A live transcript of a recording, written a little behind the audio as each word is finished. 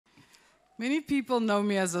Many people know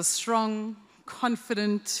me as a strong,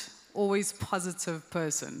 confident, always positive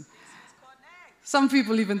person. Some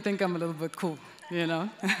people even think I'm a little bit cool, you know?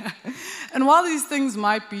 And while these things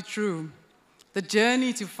might be true, the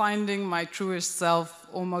journey to finding my truest self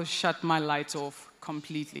almost shut my light off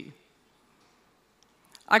completely.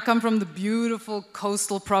 I come from the beautiful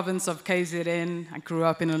coastal province of KZN. I grew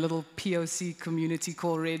up in a little POC community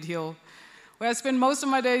called Red Hill, where I spend most of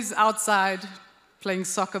my days outside, playing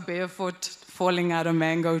soccer barefoot, falling out of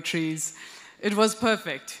mango trees. It was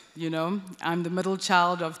perfect, you know. I'm the middle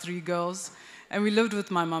child of 3 girls, and we lived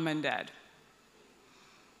with my mom and dad.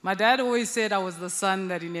 My dad always said I was the son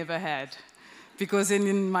that he never had, because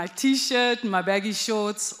in my t-shirt, my baggy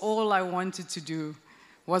shorts, all I wanted to do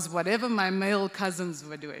was whatever my male cousins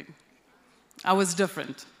were doing. I was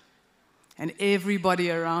different, and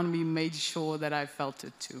everybody around me made sure that I felt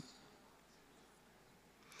it too.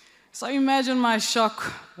 So imagine my shock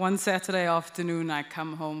one Saturday afternoon. I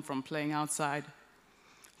come home from playing outside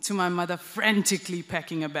to my mother frantically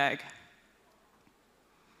packing a bag.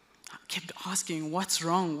 I kept asking, what's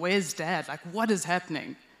wrong? Where's Dad? Like, what is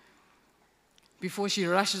happening? Before she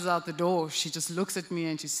rushes out the door, she just looks at me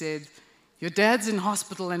and she said, your dad's in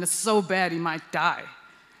hospital and it's so bad he might die.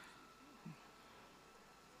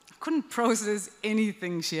 I couldn't process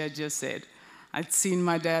anything she had just said. I'd seen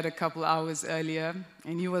my dad a couple hours earlier,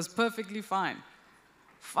 and he was perfectly fine.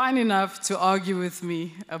 Fine enough to argue with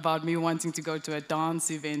me about me wanting to go to a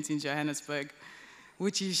dance event in Johannesburg,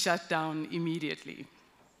 which he shut down immediately.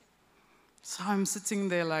 So I'm sitting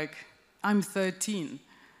there like, I'm 13.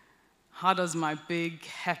 How does my big,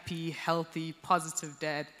 happy, healthy, positive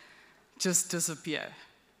dad just disappear?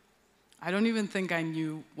 I don't even think I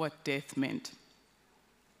knew what death meant.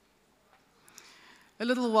 A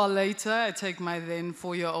little while later, I take my then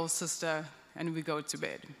 4-year-old sister and we go to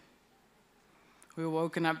bed. We were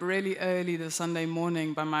woken up really early the Sunday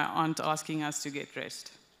morning by my aunt asking us to get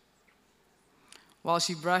dressed. While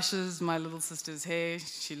she brushes my little sister's hair,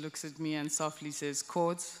 she looks at me and softly says,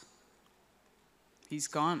 Court, he's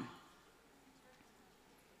gone.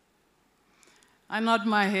 I nod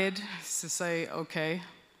my head to say, okay,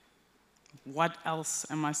 what else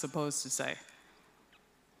am I supposed to say?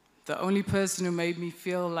 The only person who made me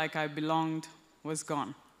feel like I belonged was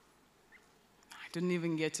gone. I didn't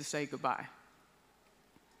even get to say goodbye.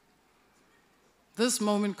 This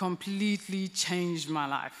moment completely changed my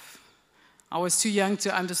life. I was too young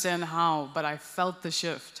to understand how, but I felt the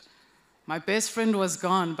shift. My best friend was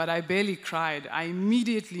gone, but I barely cried. I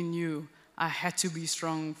immediately knew I had to be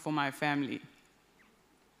strong for my family.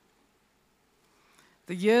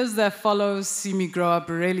 The years that follow see me grow up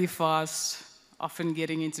really fast, often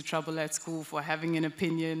getting into trouble at school for having an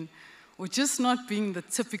opinion, or just not being the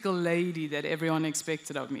typical lady that everyone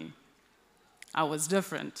expected of me. I was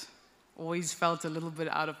different, always felt a little bit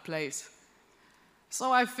out of place.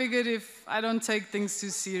 So I figured if I don't take things too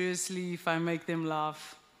seriously, if I make them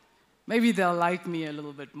laugh, maybe they'll like me a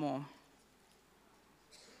little bit more.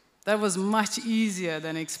 That was much easier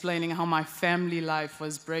than explaining how my family life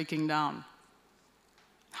was breaking down,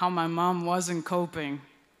 how my mom wasn't coping,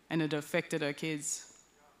 and it affected her kids.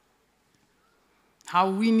 How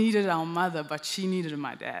we needed our mother, but she needed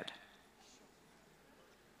my dad.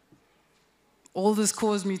 All this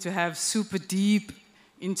caused me to have super deep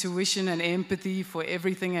intuition and empathy for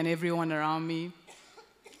everything and everyone around me,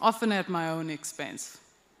 often at my own expense.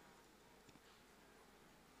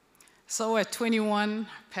 So at 21,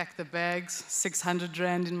 I packed the bags, 600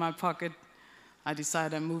 Rand in my pocket. I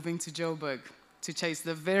decided I'm moving to Joburg to chase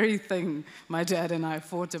the very thing my dad and I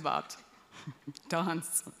fought about,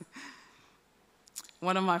 dance.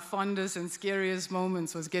 One of my fondest and scariest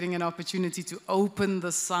moments was getting an opportunity to open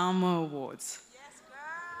the Summer Awards. Yes,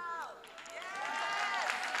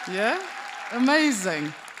 girl! Yes! Yeah?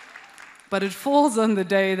 Amazing. But it falls on the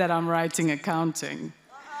day that I'm writing accounting.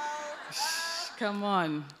 Come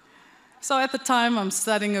on. So at the time, I'm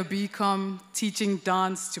studying a BCom, teaching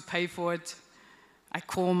dance to pay for it. I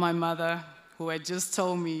call my mother, who had just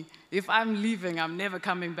told me, if I'm leaving, I'm never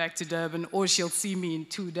coming back to Durban, or she'll see me in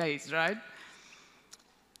 2 days, right?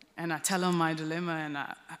 And I tell her my dilemma, and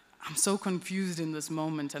I'm so confused in this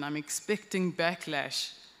moment, and I'm expecting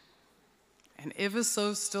backlash. And ever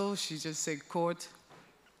so still, she just said, Court,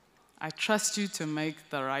 I trust you to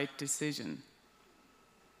make the right decision.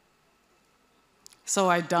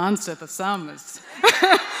 So I danced at the Summers.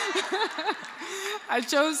 I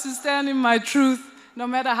chose to stand in my truth, no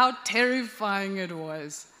matter how terrifying it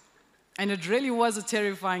was. And it really was a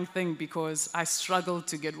terrifying thing because I struggled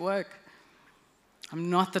to get work. I'm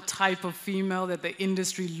not the type of female that the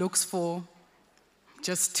industry looks for,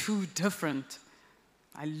 just too different.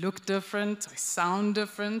 I look different, I sound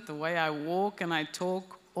different, the way I walk and I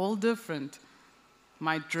talk, all different.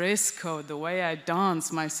 My dress code, the way I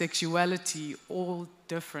dance, my sexuality, all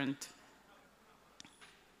different.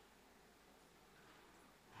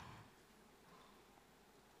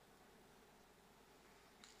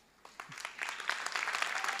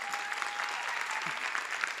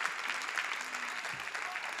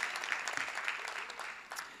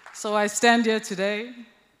 So I stand here today,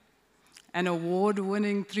 an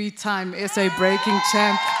award-winning 3-time essay breaking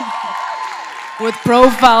champ with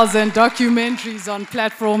profiles and documentaries on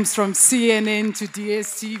platforms from CNN to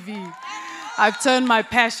DSTV. I've turned my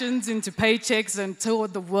passions into paychecks and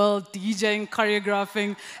toured the world DJing,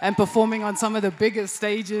 choreographing, and performing on some of the biggest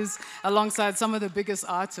stages alongside some of the biggest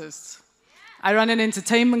artists. I run an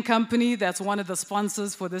entertainment company that's one of the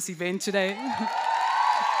sponsors for this event today.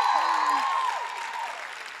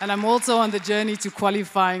 And I'm also on the journey to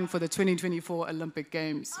qualifying for the 2024 Olympic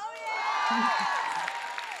Games.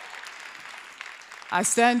 I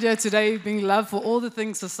stand here today being loved for all the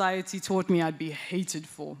things society taught me I'd be hated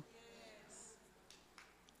for.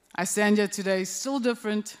 I stand here today still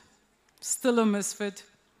different, still a misfit,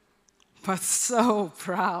 but so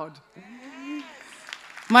proud.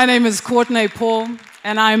 My name is Courtnaé Paul,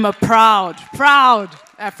 and I'm a proud, proud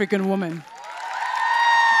African woman.